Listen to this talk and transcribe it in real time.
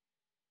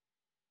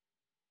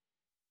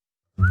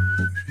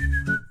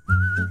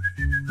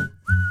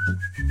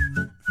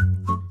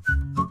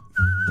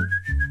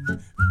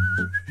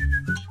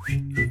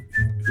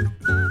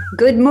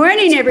Good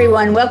morning,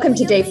 everyone. Welcome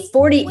to day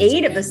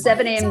 48 of the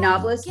 7 a.m.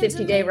 Novelist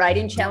 50-Day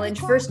Writing Challenge,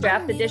 First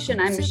Draft Edition.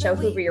 I'm Michelle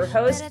Hoover, your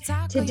host.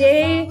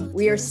 Today,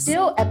 we are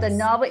still at the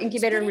Novel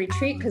Incubator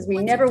Retreat because we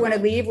never want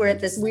to leave. We're at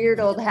this weird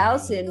old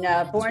house in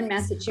Bourne,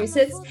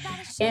 Massachusetts,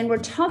 and we're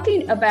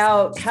talking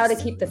about how to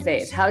keep the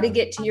faith, how to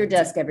get to your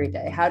desk every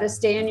day, how to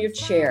stay in your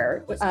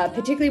chair,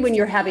 particularly when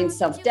you're having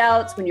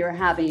self-doubts, when you're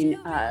having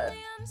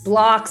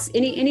blocks,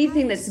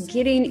 anything that's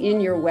getting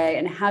in your way,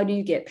 and how do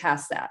you get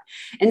past that?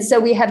 And so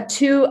we have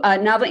two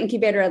Novel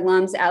Incubator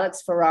alums,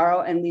 Alex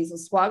Ferraro and Liesl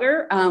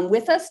Swogger,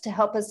 with us to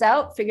help us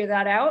out, figure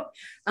that out.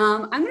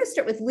 I'm going to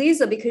start with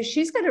Liesl because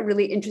she's got a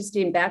really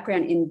interesting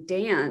background in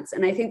dance,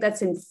 and I think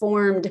that's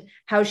informed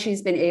how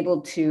she's been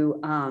able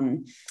to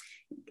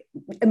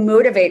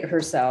motivate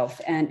herself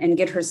and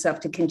get herself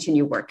to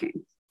continue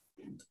working.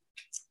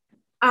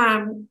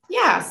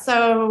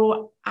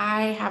 So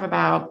I have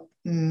about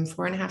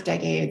 4.5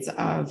 decades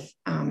of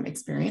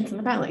experience in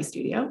the ballet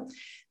studio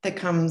that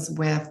comes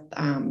with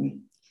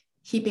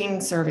heaping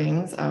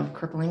servings of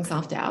crippling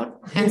self-doubt.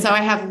 And so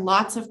I have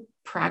lots of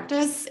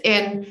practice,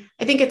 and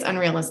I think it's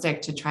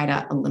unrealistic to try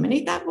to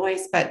eliminate that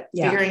voice, but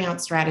figuring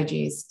out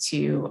strategies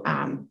to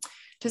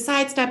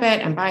sidestep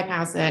it and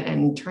bypass it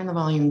and turn the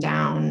volume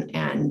down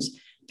and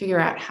figure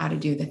out how to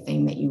do the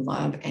thing that you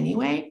love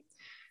anyway.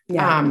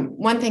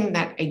 One thing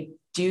that I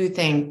do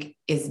think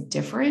is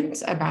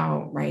different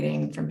about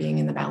writing from being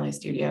in the ballet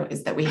studio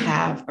is that we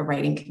have a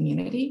writing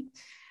community.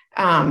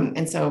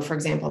 And so, for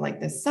example, like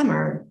this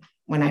summer,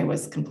 when I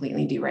was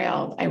completely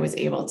derailed, I was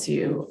able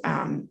to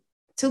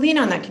lean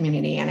on that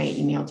community, and I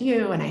emailed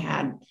you, and I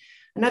had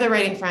another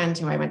writing friend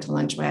who I went to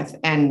lunch with.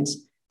 And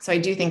so I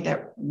do think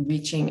that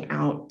reaching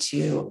out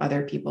to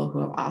other people who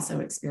have also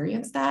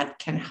experienced that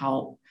can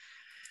help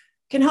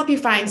you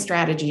find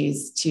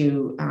strategies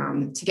to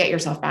get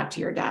yourself back to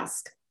your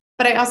desk.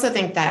 But I also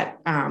think that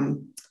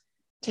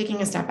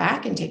taking a step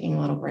back and taking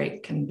a little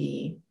break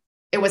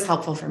it was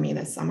helpful for me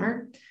this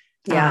summer.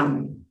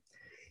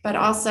 But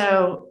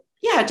also,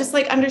 just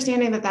like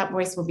understanding that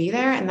voice will be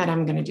there and that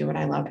I'm going to do what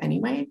I love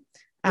anyway.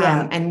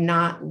 And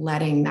not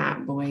letting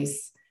that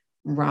voice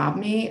rob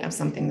me of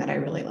something that I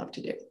really love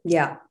to do.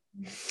 Yeah.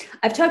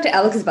 I've talked to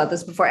Alex about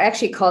this before. I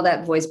actually call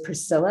that voice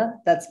Priscilla.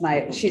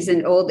 She's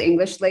an old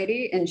English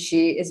lady, and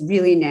she is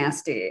really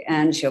nasty,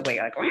 and she'll be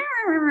like,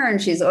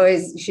 and she's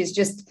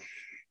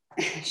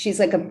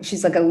like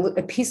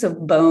a piece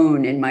of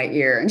bone in my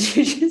ear, and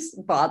she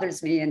just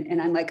bothers me.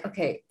 And I'm like,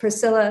 okay,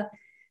 Priscilla,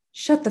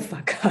 shut the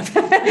fuck up.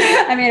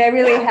 I mean, I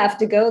really have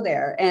to go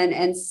there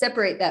and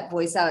separate that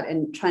voice out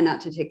and try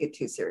not to take it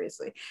too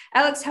seriously.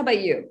 Alex, how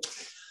about you?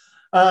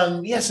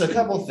 So a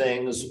couple of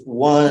things.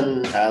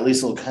 One,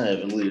 Liesl kind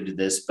of alluded to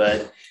this,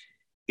 but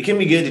it can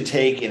be good to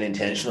take an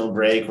intentional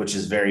break, which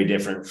is very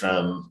different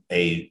from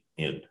a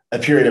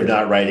period of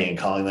not writing and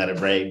calling that a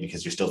break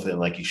because you're still feeling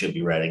like you should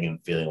be writing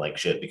and feeling like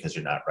shit because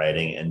you're not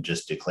writing, and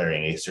just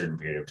declaring a certain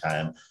period of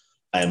time.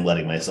 I'm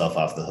letting myself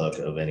off the hook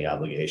of any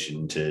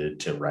obligation to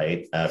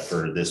write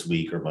for this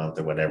week or month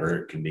or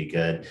whatever can be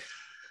good.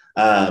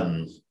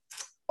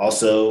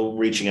 Also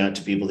reaching out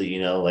to people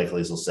that, like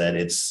Liesl said,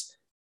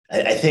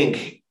 I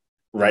think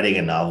writing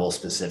a novel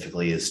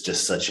specifically is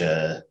just such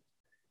a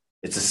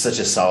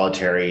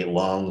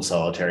long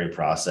solitary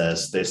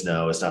process. It's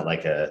not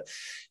like a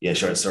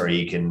short story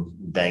you can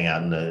bang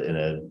out in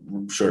a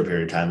short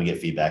period of time and get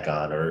feedback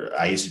on. Or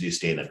I used to do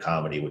stand-up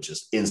comedy, which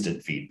is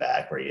instant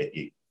feedback, where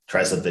you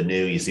try something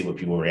new, you see what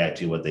people react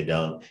to, what they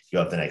don't, you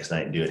go up the next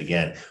night and do it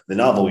again. The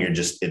novel,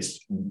 it's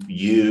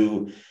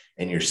you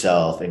and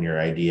yourself and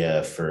your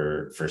idea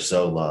for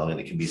so long, and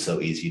it can be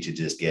so easy to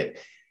just get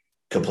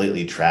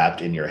completely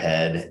trapped in your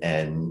head,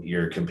 and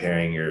you're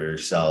comparing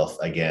yourself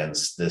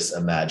against this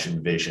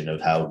imagined vision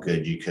of how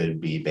good you could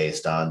be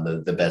based on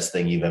the best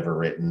thing you've ever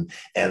written,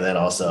 and then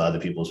also other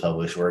people's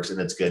published works. And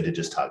it's good to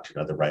just talk to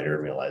another writer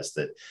and realize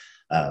that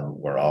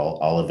we're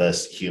all of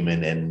us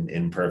human and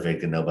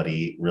imperfect, and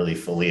nobody really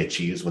fully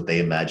achieves what they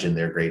imagine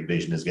their great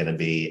vision is going to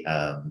be.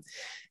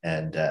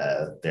 And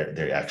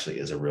there actually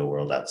is a real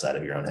world outside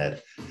of your own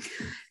head.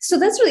 So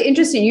that's really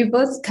interesting. You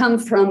both come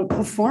from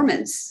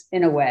performance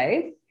in a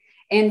way.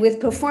 And with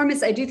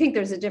performance, I do think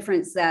there's a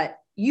difference that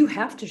you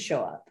have to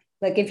show up.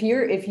 Like if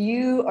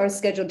you are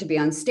scheduled to be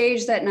on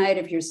stage that night,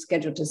 if you're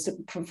scheduled to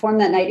perform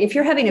that night, if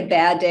you're having a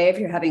bad day, if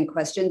you're having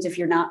questions, if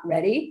you're not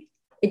ready,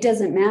 it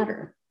doesn't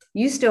matter.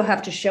 You still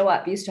have to show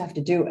up. You still have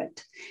to do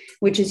it,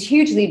 which is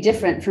hugely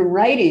different from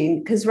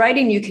writing, because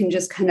writing, you can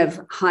just kind of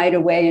hide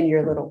away in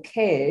your little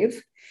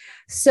cave.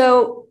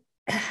 So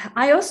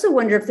I also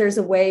wonder if there's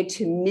a way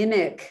to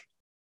mimic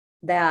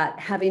that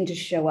having to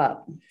show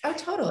up. Oh,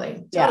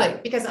 totally.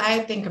 Because I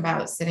think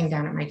about sitting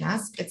down at my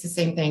desk. It's the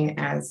same thing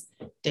as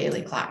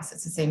daily class.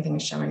 It's the same thing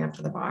as showing up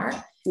to the bar.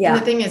 And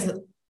the thing is,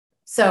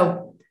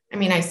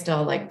 I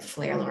still like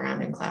flail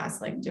around in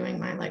class, like doing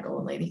my like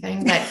old lady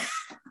thing, but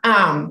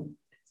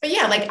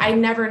I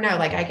never know,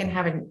 like I can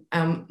have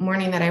a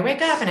morning that I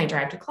wake up and I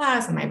drive to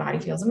class and my body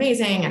feels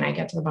amazing, and I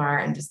get to the bar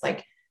and just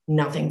like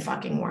nothing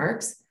fucking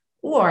works.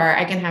 Or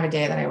I can have a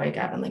day that I wake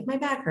up and like my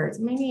back hurts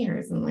and my knee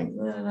hurts and like,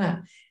 blah, blah, blah.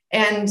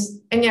 And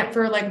yet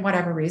for like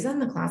whatever reason,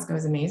 the class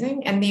goes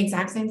amazing. And the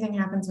exact same thing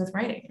happens with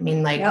writing. I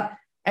mean, like Yep.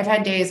 I've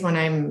had days when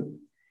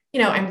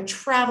I'm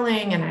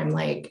traveling and I'm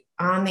like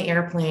on the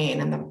airplane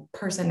and the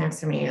person next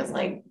to me is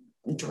like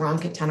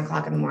drunk at 10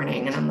 o'clock in the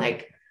morning. And I'm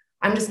like,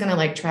 I'm just going to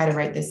like try to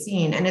write this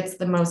scene. And it's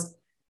the most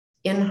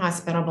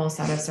inhospitable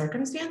set of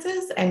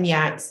circumstances. And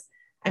yet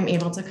I'm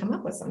able to come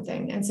up with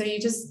something. And so you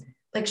just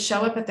like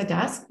show up at the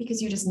desk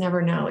because you just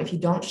never know. If you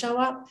don't show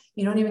up,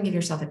 you don't even give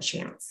yourself a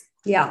chance.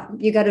 Yeah,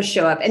 you got to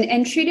show up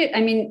and treat it.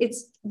 I mean,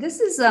 this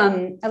is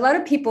a lot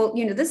of people,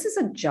 this is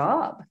a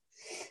job.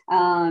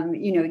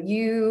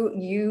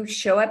 You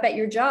show up at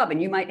your job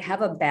and you might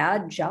have a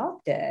bad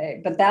job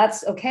day, but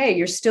that's okay.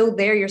 You're still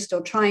there. You're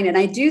still trying. And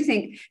I do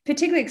think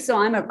particularly, so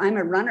I'm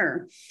a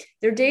runner.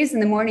 There are days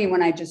in the morning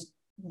when I just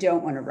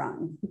don't want to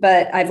run,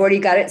 but I've already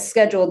got it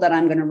scheduled that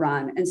I'm going to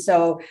run. And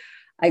so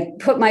I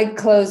put my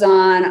clothes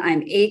on,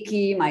 I'm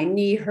achy, my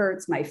knee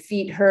hurts, my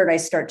feet hurt. I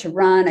start to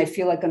run. I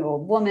feel like an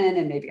old woman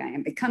and maybe I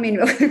am becoming,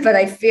 but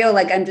I feel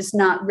like I'm just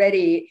not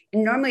ready.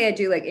 And normally I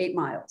do like 8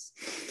 miles.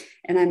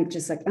 And I'm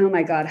just like, oh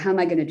my God, how am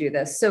I going to do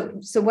this?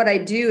 So what I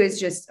do is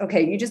just,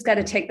 okay, you just got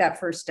to take that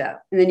first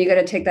step. And then you got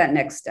to take that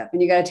next step.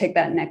 And you got to take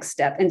that next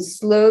step. And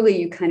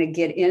slowly you kind of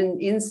get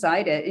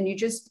inside it. And you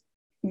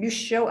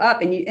show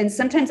up. And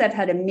sometimes I've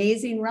had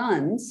amazing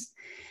runs,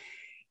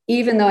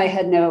 even though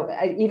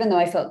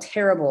I felt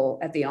terrible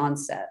at the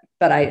onset,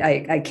 but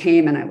I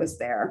came and I was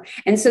there.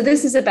 And so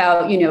this is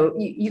about,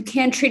 you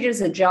can treat it as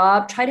a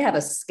job, try to have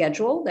a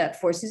schedule that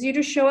forces you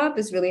to show up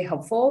is really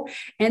helpful.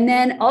 And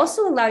then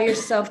also allow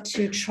yourself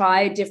to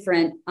try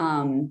different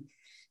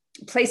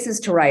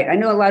places to write. I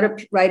know a lot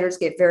of writers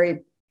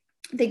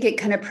they get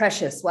kind of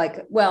precious,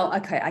 like, well,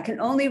 okay, I can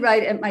only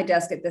write at my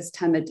desk at this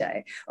time of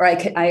day, or I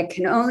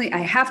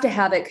have to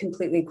have it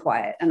completely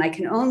quiet, and I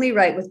can only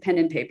write with pen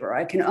and paper, or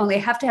I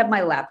have to have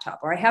my laptop,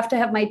 or I have to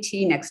have my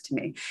tea next to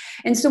me.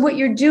 And so what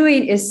you're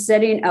doing is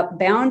setting up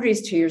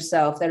boundaries to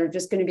yourself that are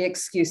just going to be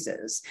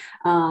excuses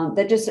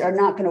that just are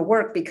not going to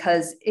work,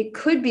 because it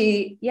could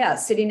be,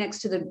 sitting next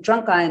to the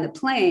drunk guy on the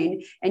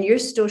plane, and you're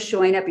still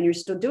showing up and you're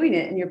still doing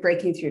it, and you're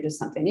breaking through to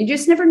something. You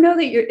just never know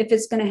if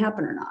it's going to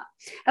happen or not.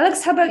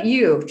 Alex, how about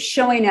you?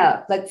 Showing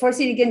up, like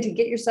forcing again to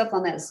get yourself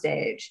on that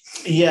stage?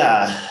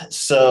 Yeah.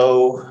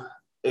 So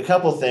a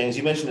couple things.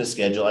 You mentioned a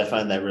schedule. I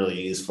find that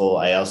really useful.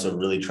 I also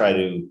really try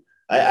to,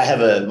 I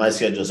have my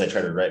schedule is I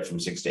try to write from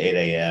 6 to 8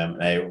 a.m.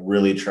 And I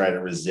really try to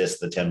resist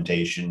the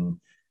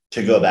temptation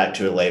to go back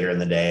to it later in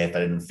the day if I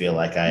didn't feel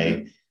like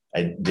I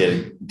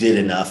did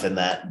enough in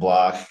that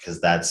block,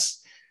 because that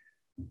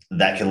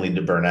can lead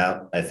to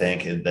burnout, I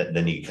think. And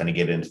then you kind of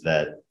get into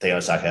that thing I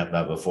was talking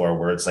about before,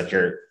 where it's like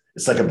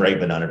it's like a break,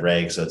 but not a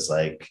break. So it's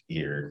like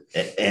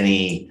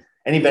any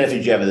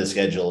benefit you have of the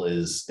schedule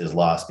is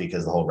lost,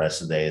 because the whole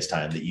rest of the day is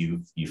time that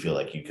you feel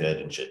like you could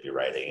and should be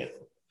writing, and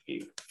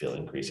you feel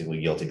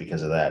increasingly guilty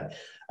because of that.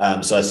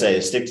 So I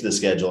say stick to the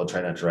schedule and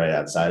try not to write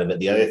outside of it.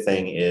 The other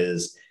thing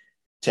is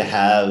to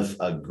have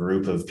a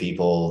group of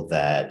people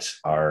that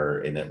are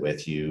in it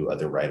with you,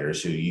 other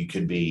writers who you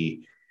could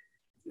be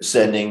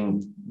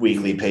sending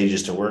weekly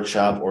pages to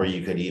workshop, or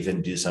you could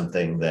even do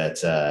something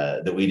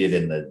that we did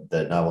in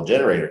the novel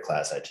generator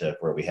class I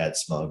took, where we had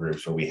small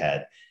groups where we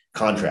had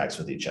contracts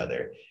with each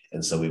other.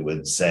 And so we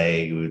would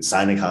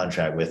sign a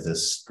contract with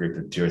this group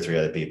of 2 or 3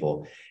 other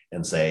people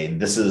and say,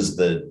 this is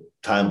the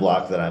time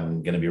block that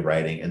I'm going to be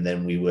writing. And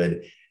then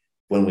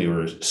when we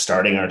were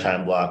starting our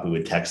time block, we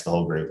would text the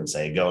whole group and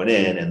say, going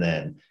in. And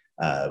then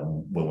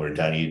when we're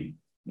done, you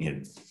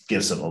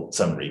give some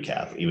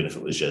recap, even if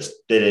it was just,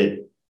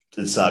 it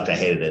sucked, I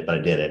hated it, but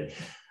I did it.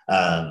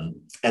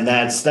 And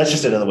that's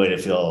just another way to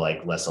feel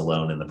like less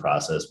alone in the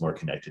process, more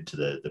connected to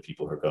the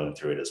people who are going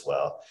through it as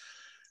well.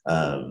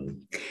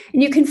 And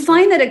you can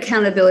find that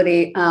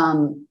accountability.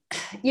 I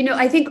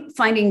think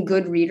finding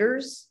good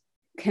readers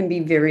can be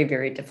very,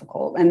 very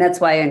difficult. And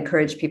that's why I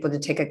encourage people to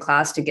take a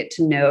class to get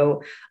to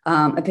know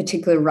a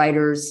particular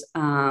writer's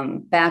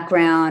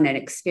background and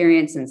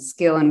experience and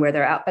skill and where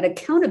they're at. But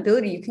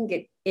accountability, you can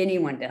get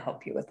anyone to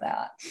help you with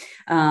that.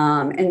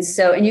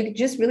 And you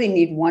just really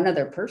need one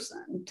other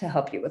person to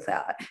help you with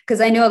that.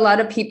 Because I know a lot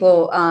of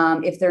people,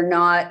 if they're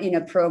not in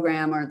a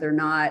program or they're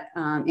not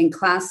in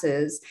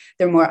classes,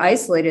 they're more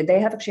isolated.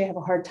 They actually have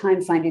a hard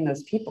time finding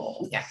those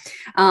people. Yeah.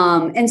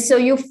 And so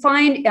you'll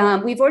find,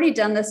 we've already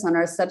done this on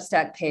our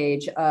Substack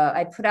page.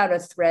 I put out a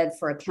thread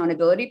for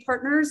accountability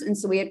partners. And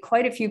so we had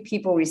quite a few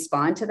people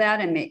respond to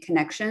that and make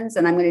connections.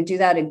 And I'm going to do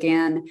that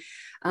again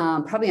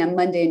probably on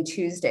Monday and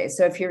Tuesday.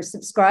 So if you're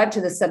subscribed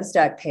to the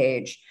Substack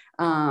page,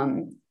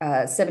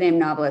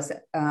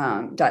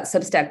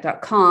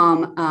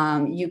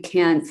 7amnovelist.substack.com, you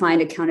can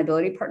find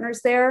accountability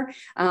partners there.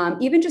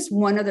 Even just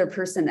one other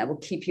person that will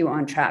keep you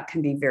on track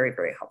can be very,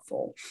 very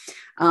helpful.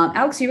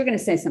 Alex, you were going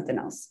to say something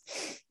else.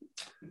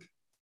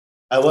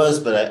 I was,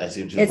 but I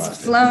seem to have it's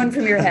lost flown it.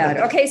 from your head.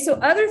 Okay, so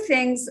other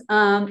things,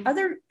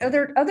 other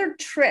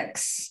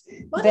tricks.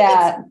 Well,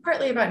 that it's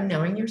partly about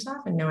knowing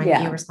yourself and knowing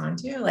what you respond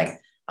to. Like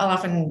I'll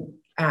often,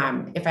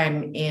 if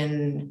I'm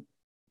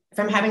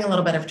having a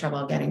little bit of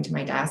trouble getting to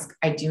my desk,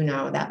 I do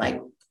know that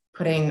like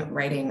putting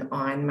writing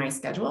on my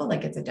schedule,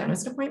 like it's a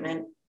dentist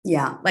appointment.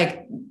 Yeah.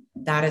 Like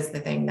that is the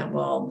thing that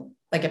will,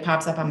 like, it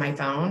pops up on my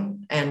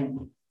phone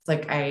and it's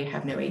like, I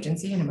have no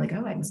agency and I'm like,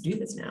 oh, I must do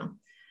this now.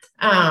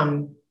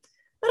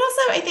 But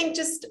also I think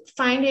just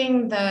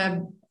finding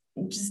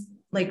just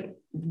like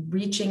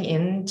reaching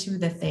into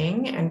the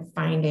thing and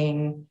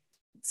finding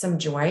some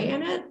joy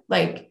in it.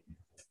 Like,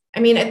 I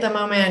mean, at the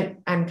moment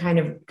I'm kind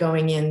of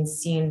going in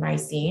scene by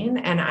scene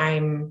and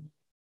I'm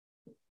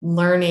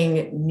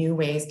learning new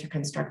ways to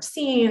construct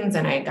scenes.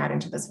 And I got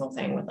into this whole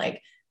thing with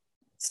like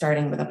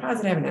starting with a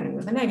positive and ending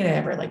with a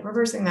negative, or like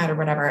reversing that or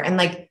whatever. And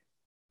like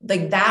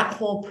that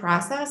whole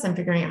process and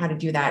figuring out how to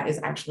do that is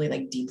actually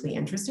like deeply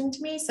interesting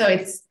to me. So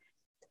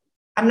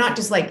I'm not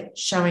just like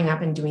showing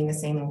up and doing the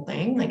same old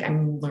thing. Like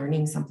I'm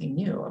learning something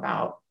new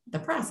about the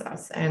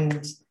process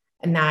and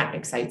that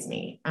excites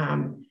me.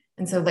 And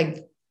so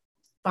like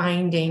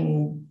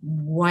finding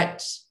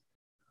what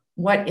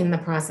in the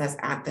process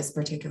at this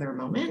particular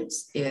moment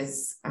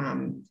is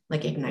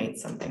like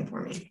ignites something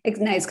for me.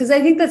 Ignites, because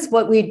I think that's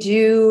what we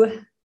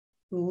do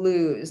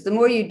lose. The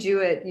more you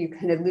do it, you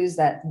kind of lose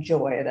that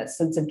joy, that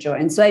sense of joy.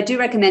 And so I do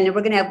recommend it.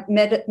 We're going to have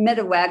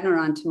Meta Wagner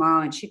on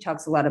tomorrow, and she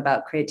talks a lot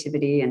about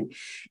creativity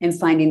and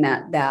finding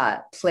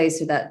that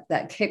place or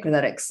that kick or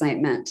that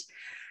excitement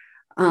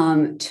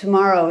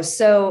tomorrow.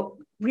 So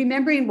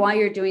remembering why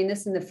you're doing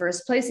this in the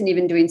first place, and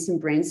even doing some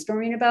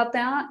brainstorming about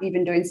that,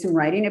 even doing some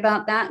writing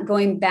about that,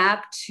 going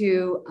back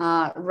to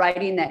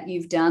writing that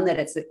you've done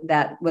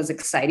that was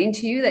exciting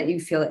to you, that you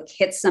feel it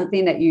hits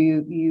something that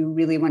you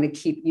really want to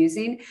keep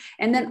using.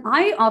 And then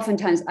I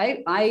oftentimes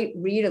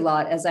read a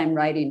lot as I'm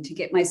writing to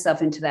get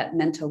myself into that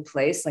mental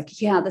place. Like,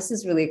 yeah, this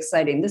is really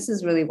exciting. This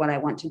is really what I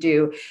want to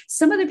do.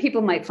 Some other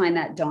people might find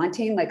that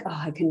daunting, like,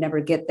 oh, I can never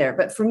get there.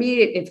 But for me,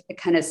 it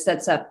kind of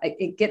sets up,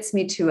 it gets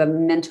me to a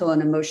mental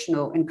and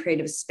emotional and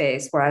creative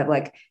space where I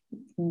like,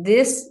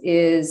 this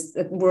is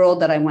the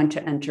world that I want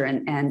to enter,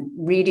 and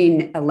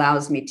reading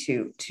allows me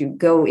to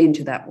go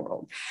into that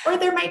world. Or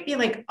there might be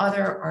like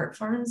other art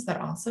forms that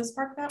also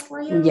spark that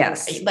for you.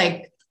 Yes.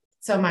 Like,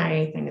 so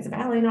my thing is a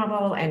ballet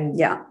novel, and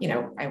yeah, you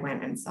know, I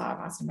went and saw a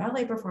Boston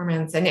Ballet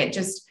performance, and it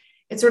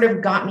sort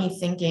of got me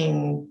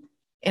thinking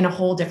in a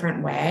whole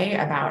different way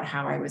about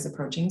how I was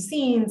approaching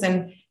scenes.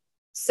 And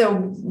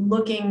so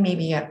looking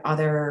maybe at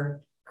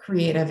other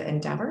creative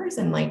endeavors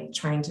and like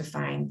trying to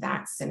find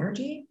that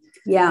synergy.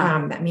 Yeah.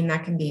 I mean,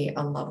 that can be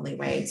a lovely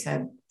way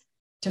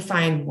to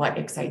find what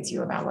excites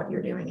you about what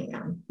you're doing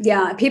again.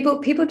 Yeah, people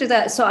do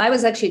that. So I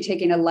was actually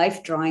taking a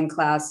life drawing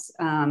class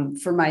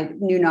for my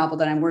new novel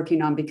that I'm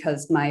working on,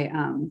 because my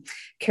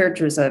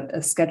character is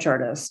a sketch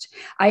artist.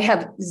 I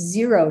have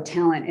zero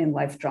talent in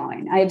life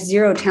drawing. I have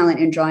zero talent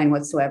in drawing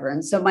whatsoever.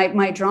 And so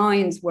my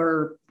drawings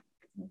were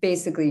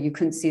basically, you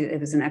couldn't see that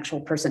it was an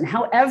actual person.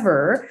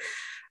 However,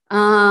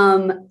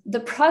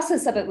 the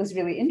process of it was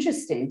really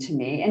interesting to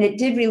me, and it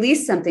did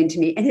release something to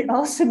me. And it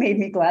also made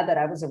me glad that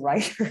I was a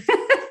writer.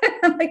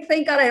 I'm like,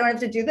 thank God I don't have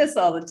to do this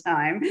all the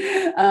time,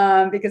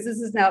 because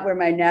this is not where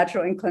my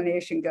natural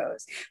inclination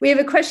goes. We have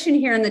a question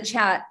here in the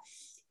chat,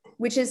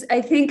 which is, I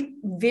think,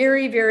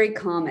 very, very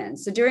common.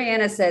 So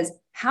Duriana says,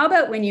 how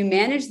about when you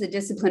manage the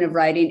discipline of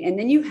writing and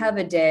then you have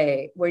a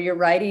day where your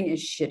writing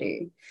is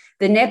shitty?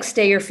 The next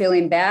day you're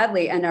feeling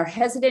badly and are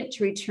hesitant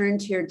to return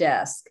to your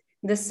desk.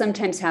 This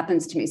sometimes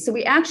happens to me. So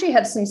we actually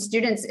have some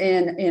students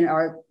in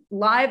our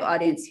live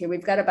audience here.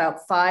 We've got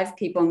about 5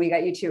 people, and we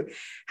got you too.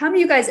 How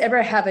many of you guys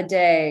ever have a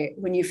day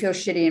when you feel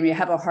shitty and you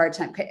have a hard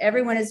time? Okay,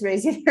 everyone is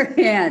raising their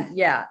hand.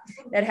 Yeah,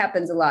 that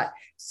happens a lot.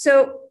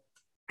 So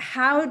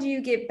how do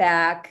you get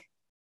back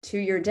to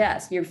your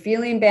desk? You're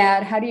feeling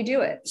bad. How do you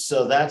do it?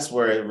 So that's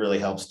where it really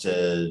helps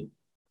to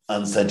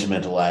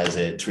unsentimentalize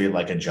it, treat it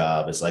like a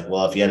job. It's like,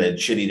 well, if you had a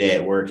shitty day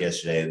at work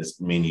yesterday, this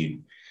mean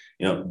you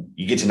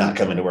get to not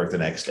come into work the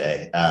next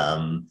day.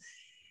 And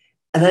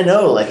I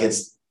know, like,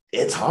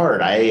 it's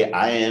hard.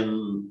 I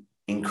am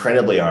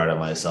incredibly hard on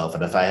myself.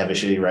 And if I have a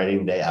shitty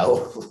writing day,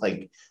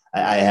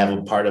 I have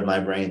a part of my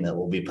brain that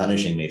will be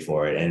punishing me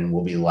for it and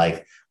will be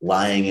like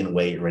lying in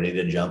wait, ready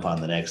to jump on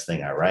the next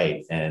thing I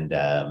write. And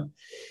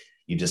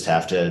you just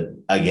have to,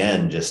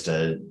 again, just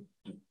to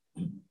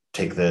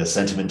take the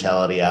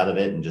sentimentality out of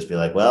it and just be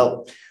like,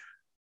 well,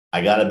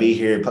 I got to be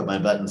here, put my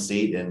butt in the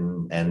seat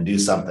and do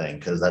something.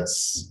 Cause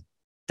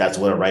that's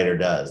what a writer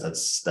does.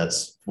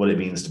 That's what it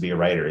means to be a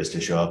writer, is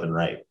to show up and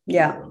write.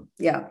 Yeah.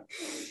 Yeah.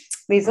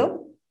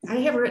 Liesl? I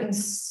have written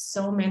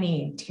so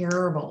many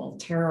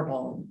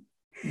terrible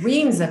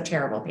reams of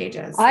terrible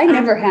pages. I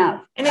never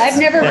have. I've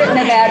never written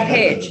a bad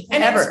page.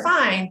 And ever. It's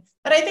fine.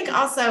 But I think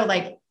also,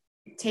 like,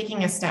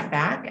 taking a step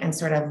back and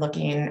sort of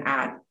looking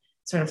at,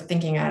 sort of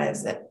thinking about it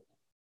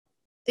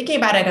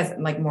as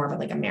like more of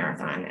like a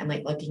marathon, and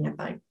like looking at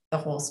like the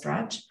whole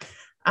stretch.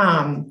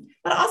 But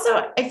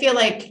also I feel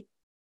like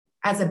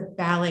as a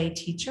ballet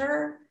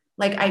teacher,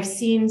 like I've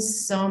seen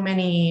so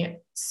many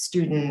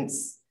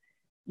students,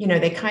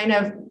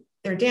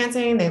 they're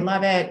dancing, they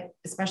love it,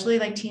 especially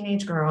like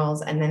teenage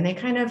girls. And then they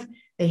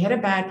they hit a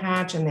bad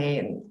patch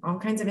and all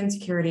kinds of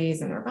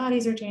insecurities and their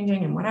bodies are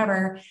changing and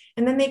whatever.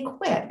 And then they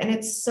quit. And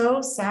it's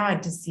so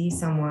sad to see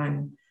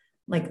someone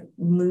like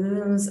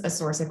lose a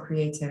source of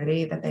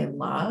creativity that they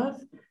love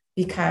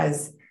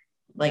because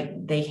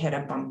like they hit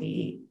a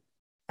bumpy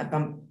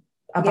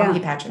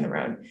patch in the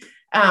road.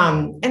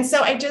 And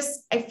so I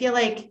feel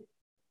like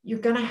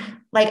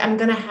I'm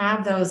going to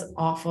have those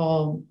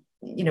awful,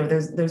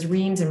 those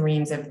reams and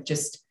reams of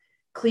just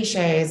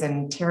cliches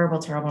and terrible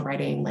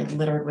writing, like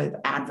littered with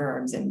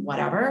adverbs and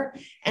whatever.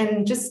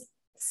 And just,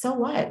 so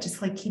what?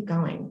 Just like keep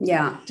going.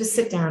 Yeah. Just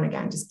sit down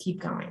again. Just keep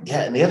going.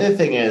 Yeah. And the other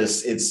thing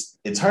is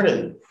it's hard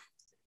to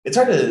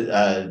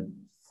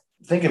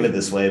think of it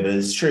this way, but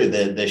it's true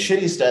that the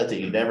shitty stuff that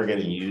you're never going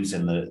to use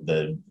in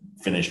the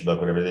finished book,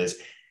 whatever it is,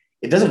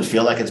 it doesn't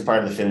feel like it's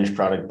part of the finished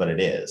product, but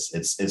it is.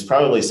 It's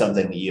probably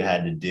something that you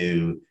had to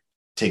do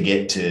to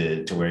get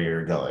to where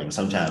you're going.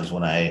 Sometimes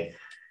when I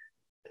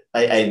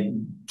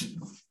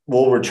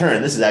will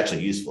return, this is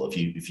actually useful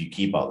if you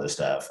keep all this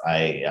stuff.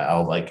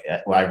 I'll like,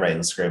 well, I write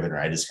in Scrivener,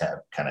 I just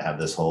kind of have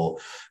this whole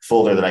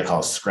folder that I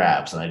call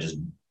scraps, and I just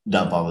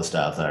dump all the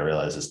stuff that I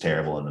realize is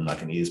terrible and I'm not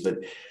going to use. But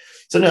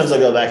sometimes I'll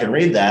go back and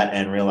read that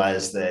and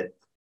realize that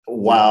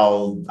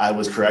while I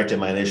was correct in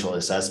my initial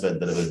assessment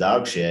that it was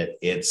dog shit,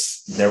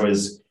 there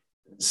was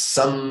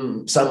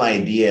some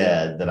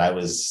idea that I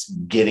was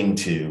getting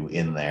to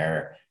in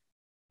there.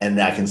 And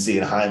I can see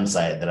in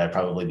hindsight that I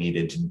probably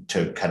needed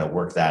to kind of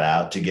work that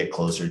out to get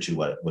closer to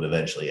what would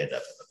eventually end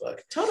up in the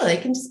book. Totally.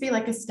 It can just be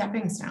like a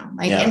stepping stone.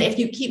 And if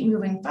you keep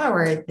moving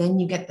forward, then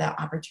you get the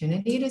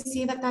opportunity to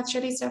see that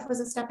shitty stuff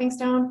was a stepping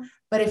stone.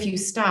 But if you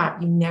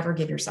stop, you never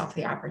give yourself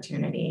the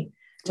opportunity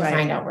to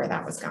find out where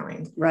that was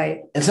going.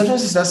 Right. And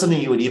sometimes it's not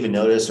something you would even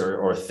notice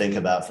or think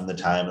about from the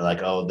time,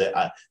 like, oh,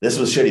 this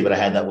was shitty, but I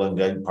had that one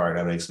good part.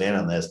 I'm going to expand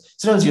on this.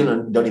 Sometimes you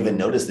don't even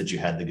notice that you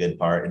had the good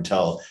part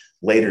until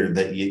later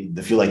that you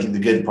feel like the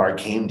good part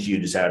came to you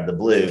just out of the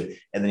blue.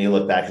 And then you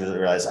look back and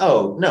realize,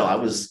 oh no, I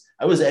was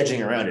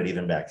edging around it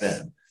even back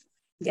then.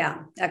 Yeah.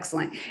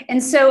 Excellent.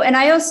 And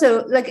I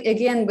also, like,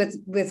 again,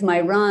 with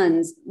my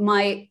runs,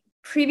 my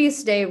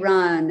previous day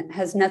run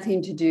has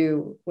nothing to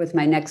do with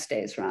my next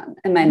day's run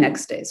and my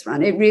next day's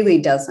run. It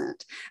really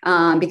doesn't,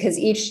 because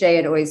each day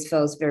it always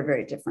feels very,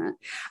 very different.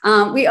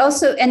 We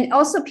also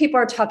people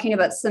are talking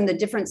about some of the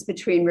difference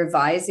between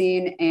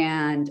revising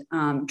and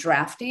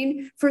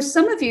drafting. For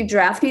some of you,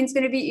 drafting is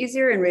going to be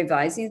easier and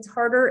revising is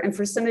harder. And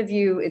for some of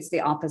you, it's the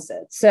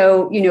opposite.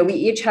 So, we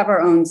each have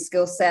our own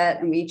skill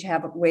set and we each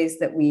have ways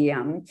that we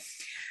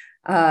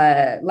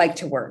like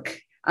to work.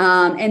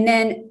 And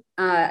then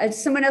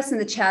someone else in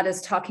the chat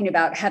is talking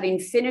about having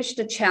finished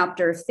a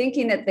chapter,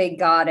 thinking that they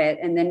got it,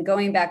 and then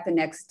going back the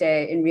next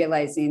day and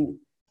realizing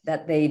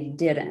that they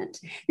didn't.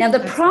 Now,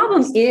 the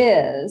problem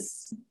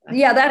is,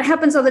 that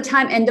happens all the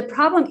time. And the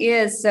problem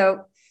is,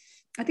 so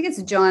I think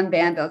it's John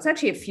Banville. It's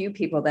actually a few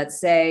people that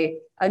say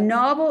a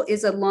novel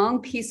is a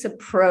long piece of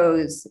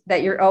prose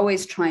that you're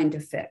always trying to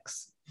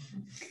fix.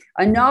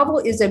 A novel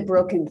is a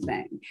broken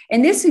thing.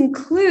 And this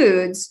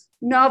includes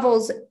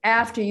novels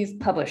after you've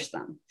published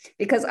them,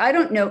 because I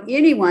don't know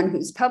anyone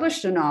who's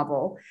published a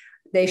novel.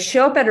 They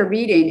show up at a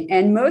reading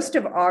and most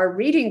of our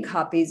reading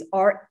copies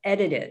are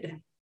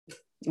edited.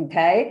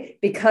 Okay.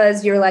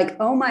 Because you're like,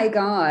 oh my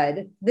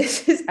God,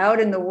 this is out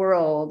in the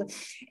world.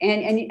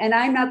 And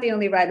I'm not the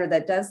only writer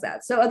that does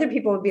that. So other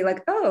people would be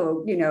like,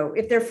 oh,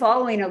 if they're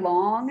following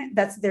along,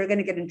 they're going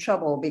to get in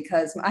trouble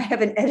because I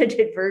have an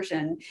edited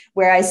version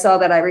where I saw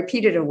that I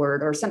repeated a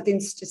word or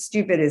something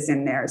stupid is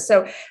in there.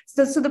 So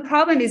the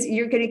problem is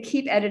you're going to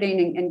keep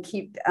editing and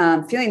keep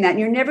feeling that, and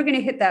you're never going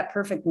to hit that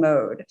perfect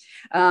mode.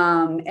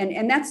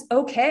 And that's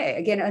okay.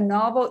 Again, a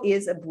novel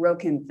is a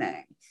broken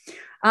thing.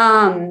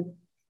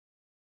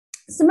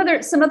 Some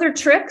other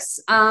tricks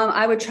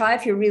I would try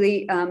if you're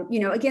really,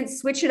 again,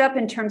 switch it up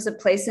in terms of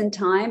place and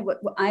time.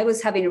 I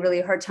was having a really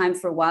hard time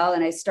for a while,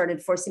 and I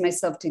started forcing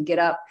myself to get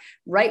up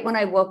right when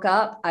I woke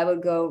up. I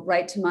would go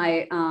right to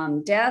my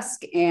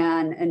desk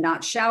and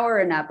not shower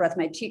and not brush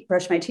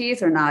my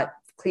teeth or not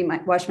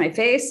wash my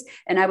face.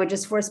 And I would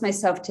just force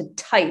myself to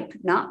type,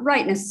 not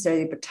write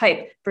necessarily, but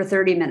type for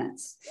 30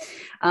 minutes.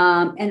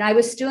 And I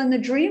was still in the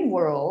dream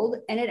world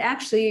and it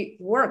actually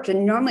worked.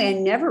 And normally I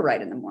never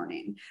write in the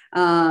morning.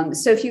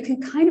 So if you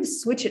can kind of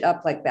switch it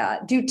up like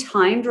that, do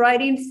timed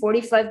writing,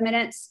 45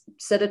 minutes,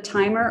 set a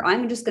timer.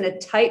 I'm just going to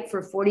type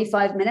for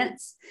 45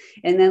 minutes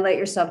and then let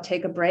yourself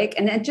take a break.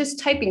 And then just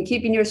typing,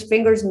 keeping your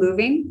fingers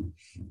moving.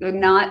 You're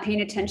not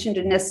paying attention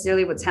to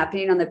necessarily what's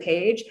happening on the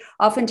page.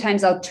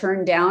 Oftentimes I'll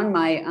turn down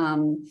my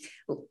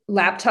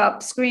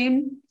laptop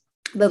screen,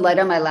 the light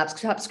on my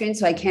laptop screen,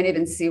 so I can't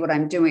even see what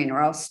I'm doing,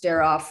 or I'll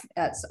stare off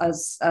at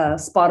a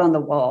spot on the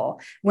wall.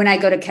 When I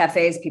go to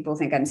cafes, people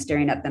think I'm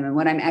staring at them. And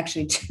what I'm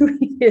actually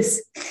doing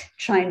is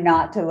trying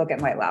not to look at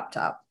my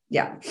laptop.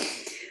 Yeah.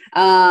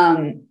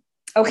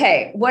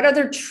 Okay. What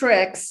other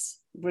tricks?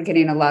 We're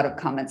getting a lot of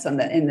comments in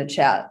the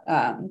chat.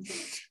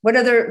 What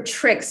other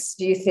tricks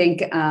do you think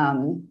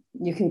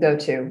you can go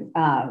to?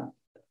 Well,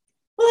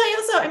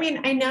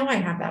 I know I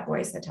have that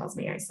voice that tells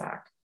me I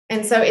suck.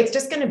 And so it's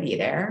just going to be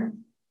there.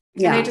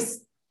 And I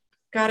just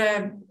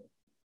gotta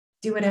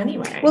do it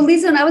anyway. Well,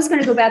 Liesl, and I was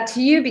going to go back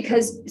to you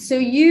because so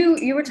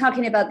you were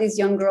talking about these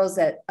young girls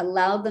that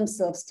allowed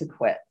themselves to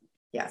quit.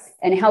 Yes.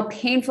 And how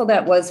painful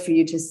that was for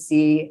you to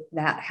see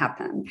that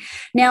happen.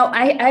 Now,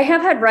 I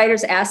have had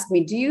writers ask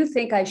me, do you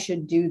think I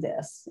should do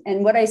this?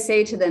 And what I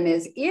say to them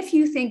is, if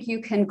you think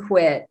you can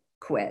quit,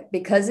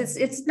 because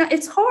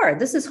it's hard.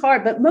 This is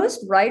hard. But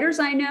most writers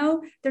I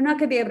know, they're not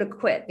going to be able to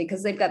quit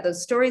because they've got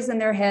those stories in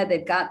their head.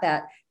 They've got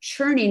that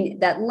churning,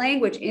 that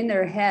language in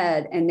their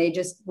head, and they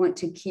just want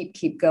to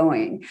keep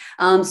going.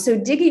 So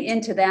digging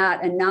into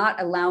that and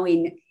not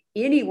allowing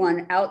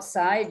anyone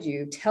outside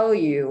you tell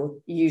you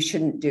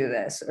shouldn't do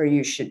this or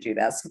you should do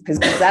this because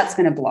that's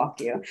going to block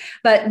you.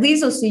 But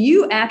Liesl, so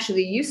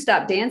you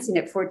stopped dancing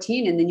at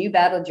 14 and then you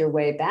battled your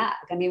way back.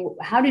 I mean,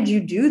 how did you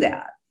do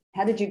that?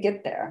 How did you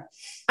get there?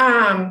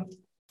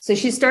 So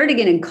she started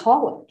again in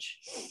college.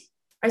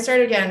 I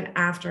started again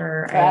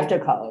after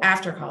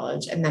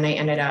college. And then I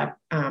ended up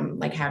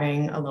like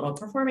having a little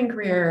performing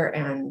career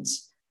and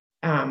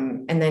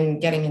then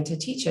getting into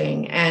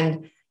teaching.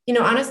 And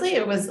honestly,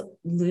 it was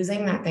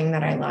losing that thing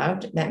that I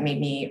loved that made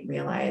me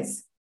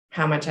realize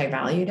how much I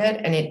valued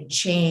it. And it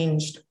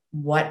changed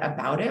what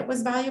about it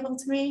was valuable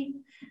to me.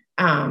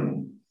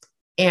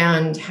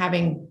 And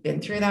having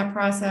been through that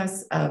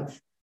process of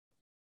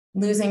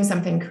losing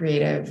something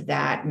creative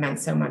that meant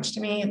so much to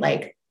me,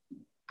 like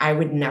I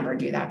would never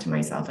do that to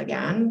myself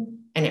again.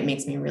 And it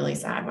makes me really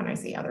sad when I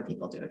see other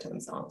people do it to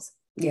themselves.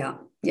 Yeah.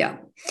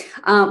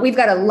 We've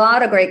got a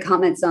lot of great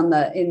comments in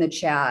the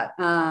chat.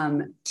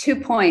 2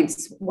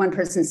 points. One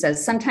person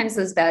says, sometimes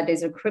those bad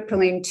days are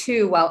crippling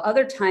too, while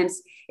other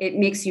times it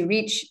makes you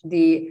reach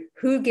the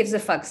who gives a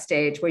fuck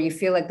stage where you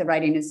feel like the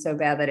writing is so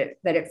bad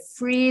that it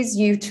frees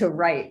you to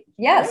write.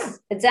 Yes,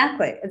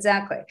 exactly.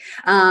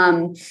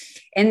 And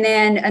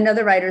then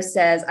another writer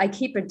says, I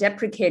keep a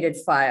deprecated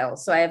file.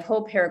 So I have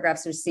whole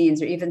paragraphs or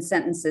scenes or even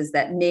sentences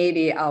that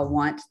maybe I'll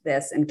want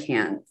this and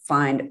can't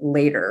find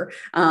later.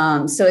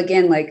 So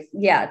again,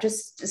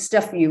 just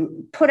stuff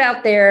you put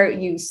out there,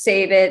 you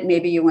save it.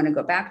 Maybe you want to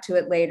go back to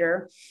it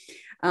later.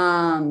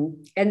 Another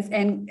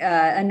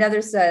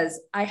says,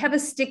 I have a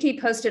sticky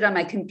posted on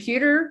my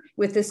computer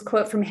with this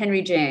quote from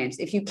Henry James: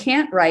 if you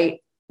can't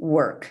write,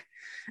 work.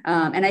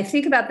 And I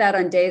think about that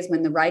on days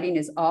when the writing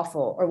is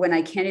awful or when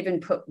I can't even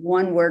put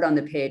one word on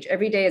the page.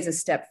 Every day is a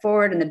step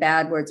forward and the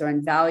bad words are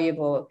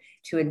invaluable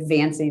to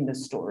advancing the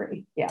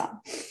story. Yeah.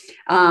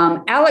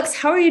 Alex,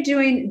 how are you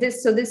doing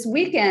this? So this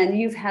weekend,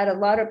 you've had a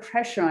lot of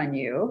pressure on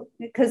you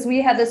because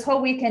we have this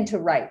whole weekend to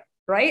write,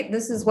 right?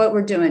 This is what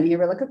we're doing here.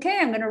 We're like, okay,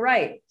 I'm going to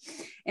write.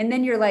 And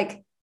then you're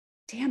like,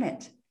 damn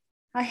it,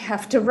 I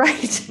have to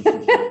write.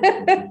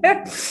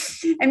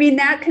 I mean,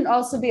 that can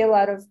also be a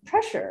lot of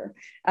pressure.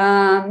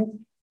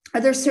 Are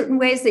there certain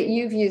ways that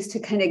you've used to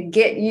kind of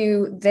get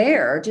you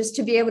there just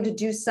to be able to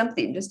do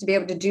something, just to be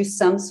able to do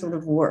some sort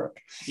of work?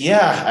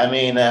 Yeah. I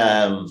mean,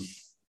 I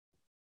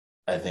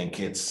think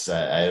it's,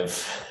 I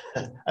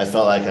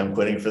felt like I'm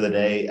quitting for the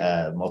day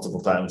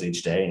multiple times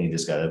each day. And you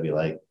just got to be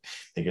like,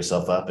 pick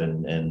yourself up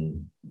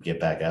and get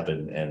back up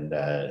and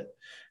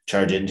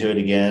charge into it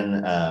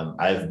again.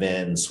 I've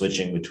been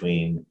switching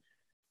between,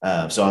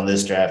 so on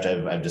this draft,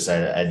 I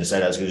decided I was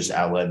going to just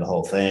outline the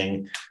whole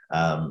thing.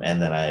 And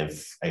then I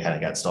kind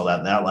of got stalled out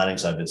in the outlining.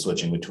 So I've been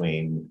switching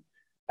between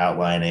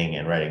outlining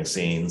and writing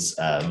scenes.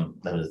 That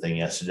was the thing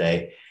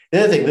yesterday.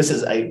 The other thing, this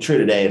is true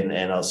today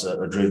and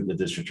also true with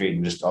this retreat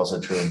and just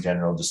also true in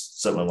general,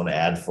 just something I want to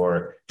add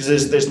for,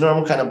 because there's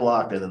normal kind of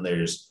block and then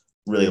there's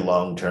really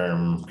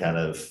long-term kind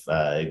of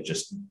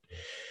just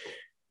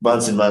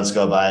months and months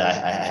go by.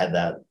 I had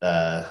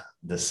that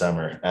this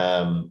summer.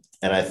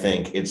 And I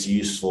think it's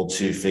useful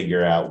to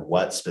figure out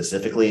what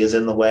specifically is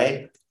in the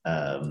way.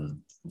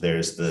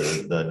 There's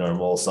the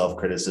normal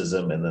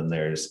self-criticism, and then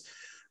there's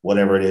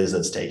whatever it is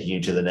that's taking you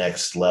to the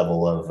next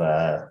level of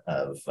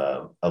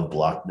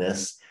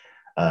blockedness.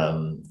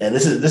 And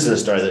this is a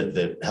story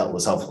that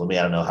was helpful to me.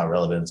 I don't know how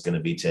relevant it's going to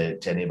be to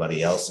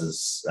anybody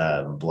else's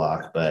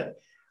block, but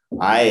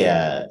I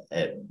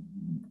at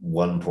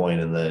one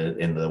point in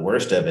the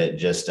worst of it,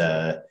 just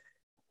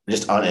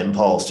on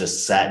impulse,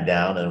 just sat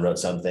down and wrote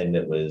something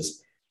that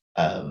was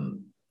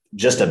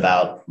just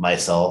about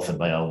myself and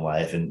my own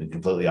life and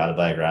completely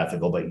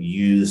autobiographical, but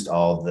used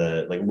all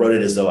wrote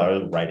it as though I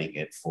was writing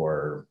it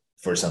for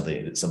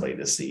somebody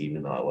to see,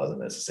 even though I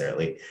wasn't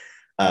necessarily.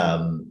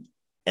 And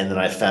then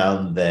I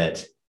found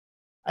that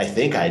I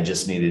think I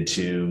just needed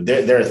to,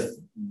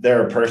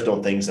 there are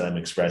personal things that I'm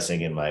expressing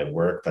in my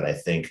work, but I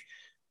think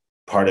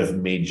part of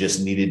me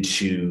just needed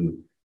to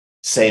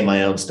say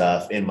my own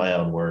stuff in my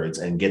own words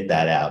and get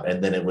that out.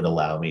 And then it would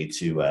allow me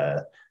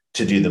to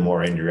do the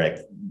more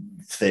indirect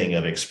thing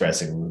of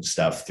expressing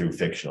stuff through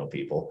fictional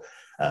people.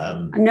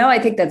 No, I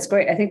think that's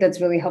great. I think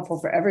that's really helpful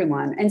for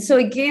everyone. And so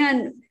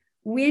again,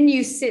 when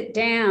you sit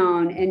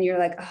down and you're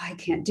like, oh, I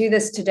can't do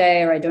this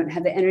today, or I don't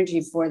have the energy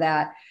for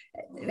that.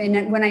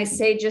 And when I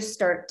say just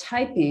start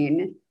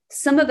typing,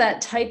 some of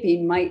that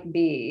typing might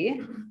be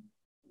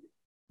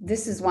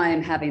this is why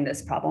I'm having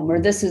this problem, or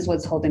this is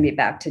what's holding me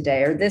back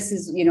today, or this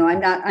is,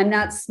 I'm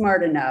not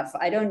smart enough.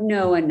 I don't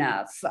know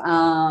enough.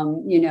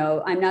 I'm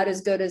not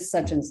as good as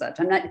such and such.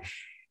 I'm not,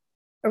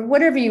 or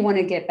whatever you want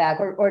to get back,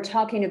 or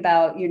talking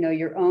about,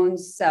 your own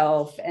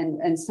self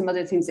and some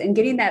other things, and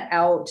getting that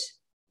out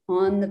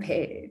on the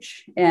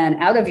page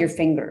and out of your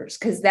fingers,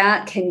 because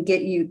that can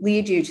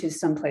lead you to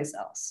someplace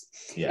else.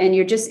 Yeah. And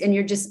you're just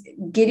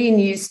getting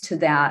used to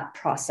that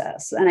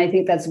process. And I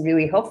think that's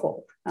really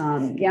helpful.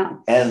 Yeah.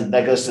 And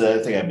that goes to the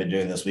other thing I've been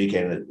doing this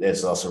weekend.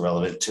 It's also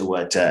relevant to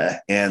what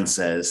Anne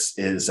says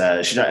is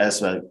she's not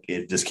asked about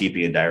just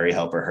keeping a diary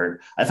help or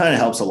hurt. I find it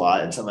helps a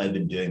lot. And something I've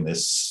been doing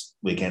this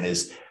weekend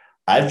is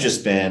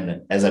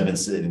as I've been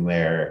sitting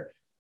there,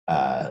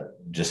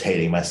 just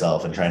hating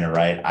myself and trying to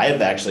write, I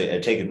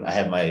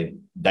have my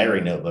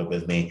diary notebook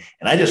with me,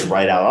 and I just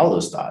write out all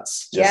those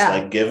thoughts. Just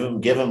like give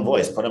them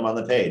voice, put them on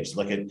the page.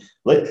 Look,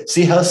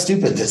 see how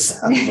stupid this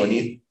sounds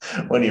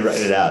when you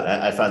write it out.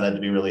 I find that to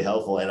be really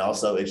helpful. And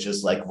also it's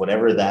just like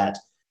whatever that,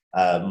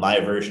 my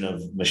version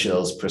of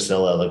Michelle's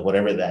Priscilla, like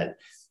whatever that,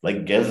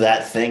 like give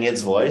that thing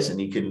its voice, and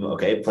you can,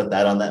 put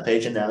that on that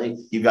page. And now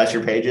you've got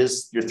your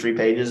 3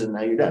 pages, and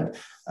now you're done.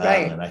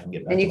 Right. And I can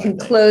get back and to you can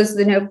thing. close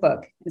the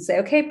notebook and say,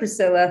 okay,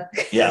 Priscilla,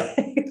 yeah,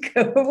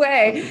 go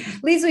away.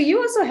 Liesl,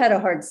 you also had a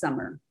hard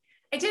summer.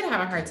 I did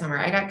have a hard summer.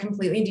 I got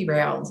completely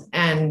derailed,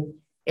 and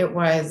it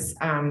was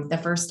the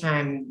first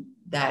time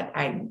that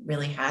I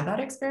really had that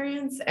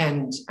experience.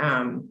 And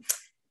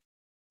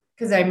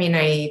because I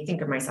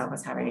think of myself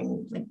as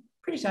having like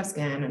pretty tough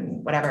skin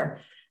and whatever.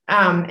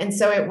 And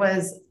so it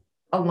was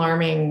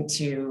alarming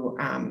to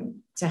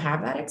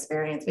have that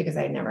experience because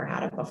I'd never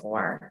had it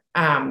before.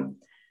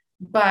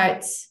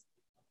 But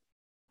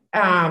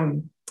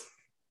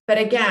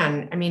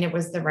again, it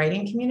was the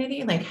writing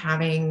community, like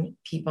having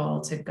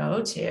people to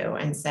go to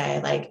and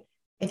say, like,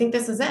 I think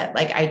this is it.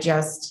 Like,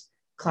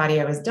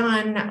 Claudia is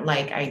done.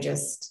 Like,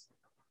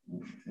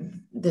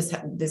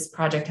 this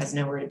project has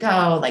nowhere to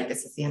go. Like,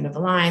 this is the end of the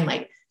line.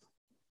 Like,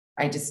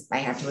 I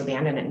have to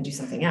abandon it and do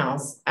something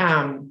else.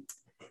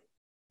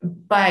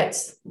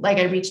 But like,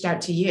 I reached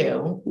out to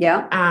you.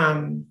 Yeah.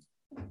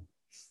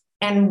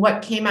 And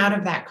what came out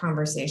of that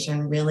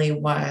conversation really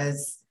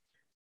was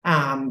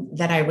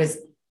that I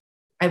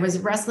was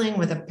wrestling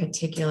with a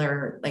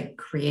particular like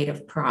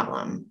creative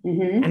problem.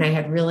 Mm-hmm. And I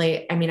had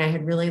really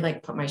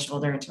like put my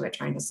shoulder into it,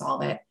 trying to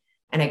solve it,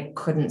 and I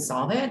couldn't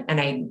solve it. And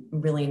I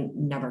really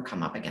never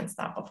come up against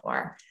that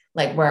before,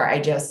 like where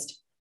I'm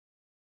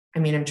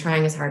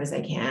trying as hard as I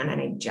can and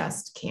I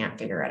just can't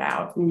figure it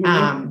out.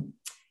 Mm-hmm.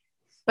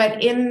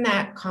 But in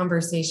that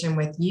conversation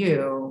with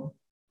you,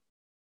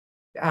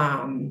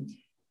 have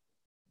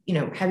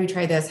you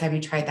tried this? Have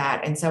you tried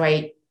that? And so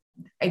I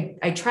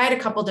tried a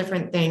couple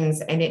different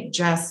things, and it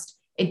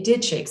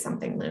did shake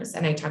something loose.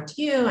 And I talked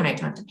to you, and I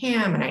talked to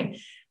Pam, and I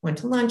went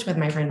to lunch with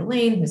my friend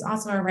Elaine, who's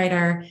also a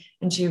writer.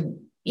 And she,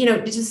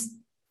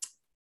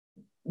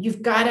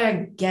 you've got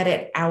to get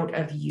it out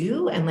of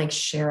you and like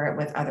share it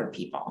with other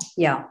people.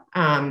 Yeah.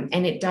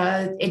 And it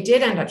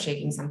did end up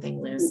shaking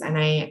something loose. And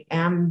I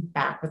am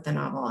back with the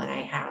novel, and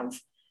I have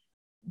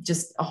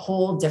just a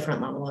whole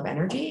different level of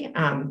energy.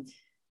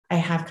 I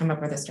have come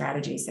up with a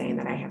strategy saying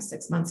that I have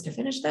 6 months to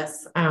finish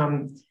this,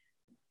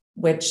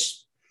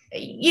 which,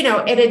 in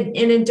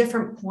a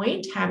different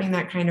point, having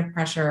that kind of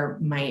pressure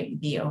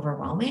might be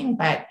overwhelming.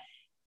 But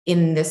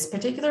in this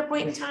particular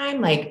point in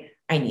time, like,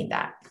 I need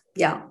that.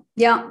 Yeah.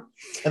 Yeah.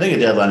 I think a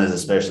deadline is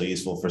especially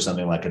useful for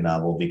something like a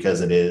novel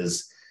because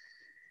it's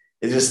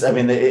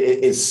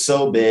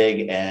so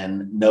big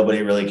and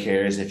nobody really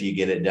cares if you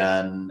get it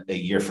done a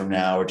year from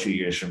now or 2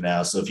 years from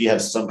now. So if you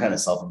have some kind of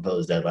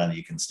self-imposed deadline that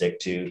you can stick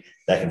to,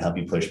 that can help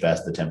you push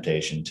past the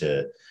temptation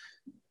to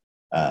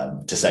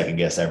second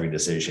guess every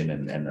decision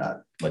and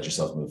not let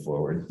yourself move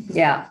forward.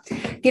 Yeah.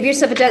 Give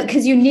yourself a deadline,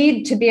 because you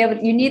need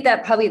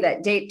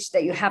that date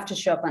that you have to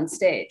show up on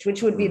stage,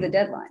 which would be the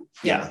deadline.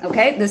 Yeah.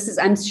 Okay.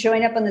 I'm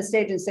showing up on the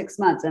stage in 6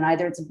 months, and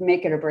either it's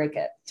make it or break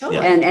it.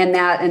 Totally.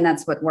 And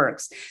that's what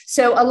works.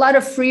 So a lot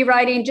of free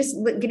writing, just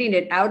getting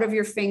it out of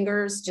your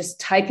fingers, just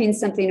typing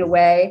something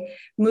away,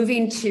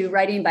 moving to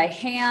writing by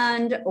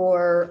hand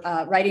or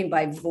writing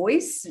by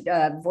voice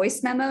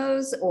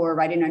memos, or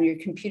writing on your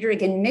computer,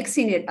 again,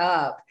 mixing it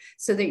up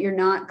so that you're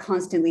not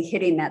constantly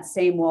hitting that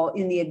same wall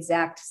in the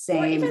exact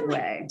same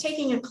way. Like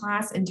taking a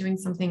class and doing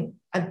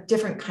a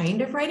different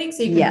kind of writing,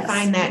 so you can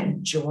find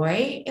that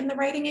joy in the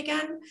writing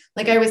again.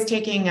 Like I was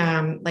taking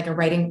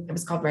it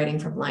was called Writing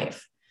from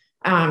Life.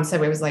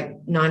 So it was like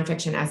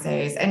nonfiction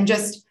essays, and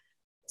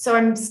so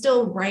I'm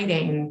still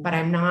writing, but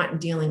I'm not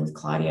dealing with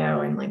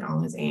Claudio and like all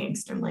his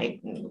angst and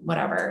like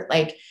whatever,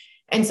 like.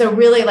 And so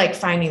really like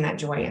finding that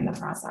joy in the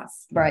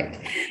process. Right.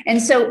 And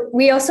so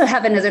we also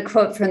have another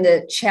quote from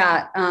the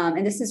chat.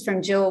 And this is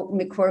from Jill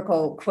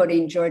McCorkle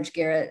quoting George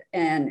Garrett.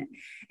 And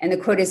the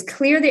quote is,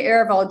 "Clear the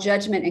air of all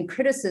judgment and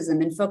criticism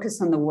and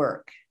focus on the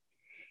work."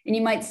 And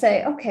you might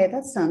say, okay,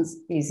 that sounds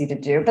easy to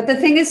do. But the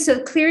thing is,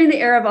 so clearing the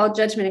air of all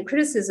judgment and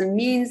criticism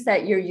means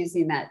that you're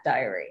using that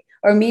diary,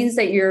 or it means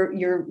that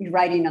you're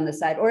writing on the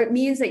side, or it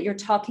means that you're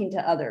talking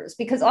to others.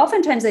 Because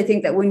oftentimes I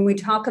think that when we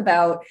talk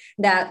about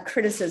that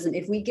criticism,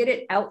 if we get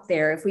it out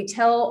there, if we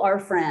tell our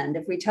friend,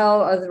 if we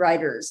tell other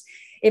writers,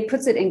 it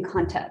puts it in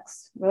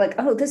context. We're like,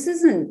 oh, this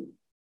isn't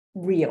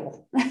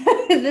real.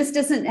 This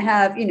doesn't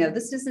have,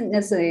 this doesn't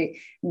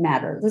necessarily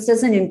matter. This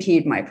doesn't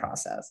impede my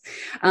process.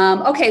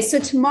 Okay, so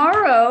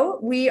tomorrow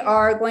we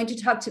are going to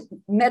talk to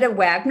Meta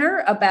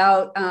Wagner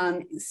about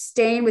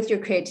staying with your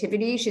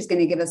creativity. She's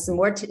going to give us some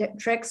more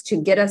tricks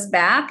to get us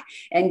back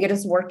and get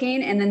us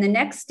working. And then the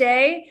next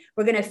day,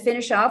 we're going to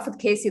finish off with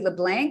Casey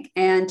LeBlanc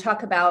and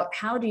talk about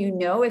how do you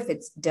know if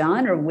it's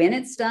done or when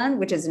it's done,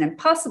 which is an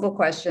impossible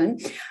question.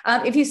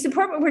 If you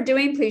support what we're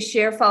doing, please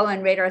share, follow,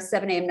 and rate our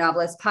 7 a.m.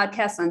 Novelist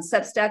podcast on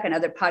Substack and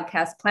other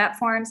podcast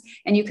platforms.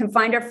 And you can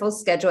find our full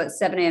schedule at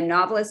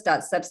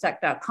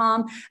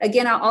 7amnovelist.substack.com.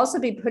 Again, I'll also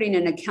be putting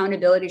an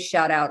accountability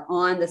shout out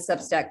on the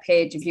Substack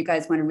page if you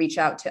guys want to reach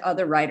out to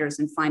other writers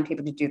and find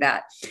people to do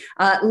that.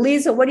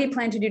 Liesl, what do you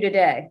plan to do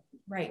today?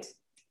 Right.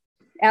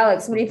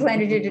 Alex, what do you plan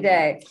to do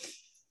today?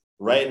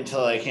 Write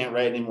until I can't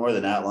write anymore,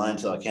 then outline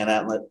until I can't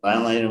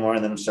outline anymore,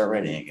 and then start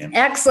writing again.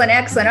 Excellent,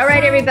 excellent. All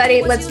right,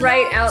 everybody, let's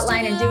write,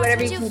 outline, and do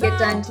whatever you can get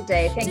done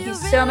today. Thank you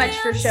so much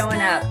for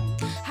showing up.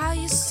 How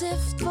you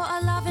sift for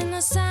a love in the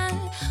sand,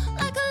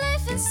 like a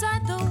leaf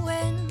inside the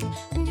wind,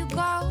 and you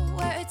go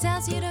where it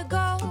tells you to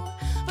go,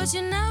 but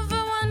you never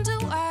wonder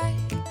why.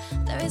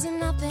 There isn't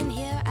nothing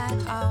here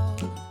at all.